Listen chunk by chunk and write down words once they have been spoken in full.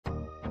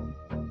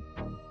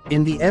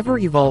In the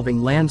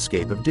ever-evolving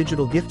landscape of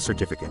digital gift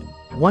certificate,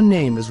 one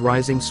name is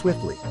rising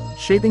swiftly,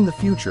 shaping the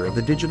future of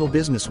the digital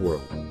business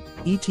world: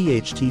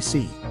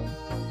 ETHTC.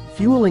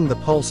 Fueling the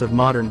pulse of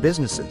modern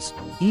businesses,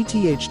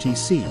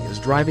 ETHTC is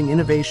driving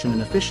innovation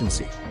and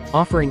efficiency,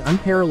 offering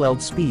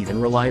unparalleled speed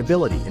and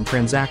reliability in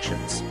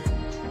transactions.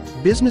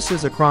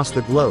 Businesses across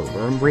the globe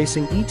are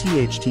embracing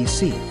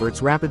ETHTC for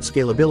its rapid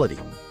scalability,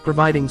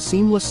 providing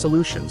seamless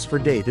solutions for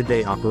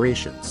day-to-day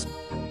operations.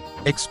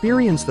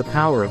 Experience the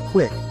power of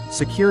quick,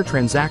 secure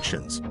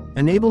transactions,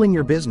 enabling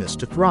your business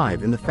to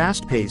thrive in the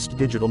fast-paced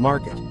digital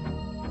market.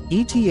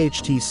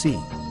 ETHTC,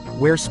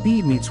 where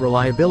speed meets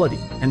reliability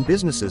and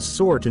businesses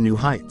soar to new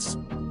heights.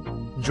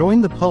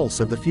 Join the pulse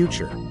of the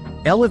future.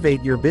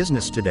 Elevate your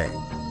business today.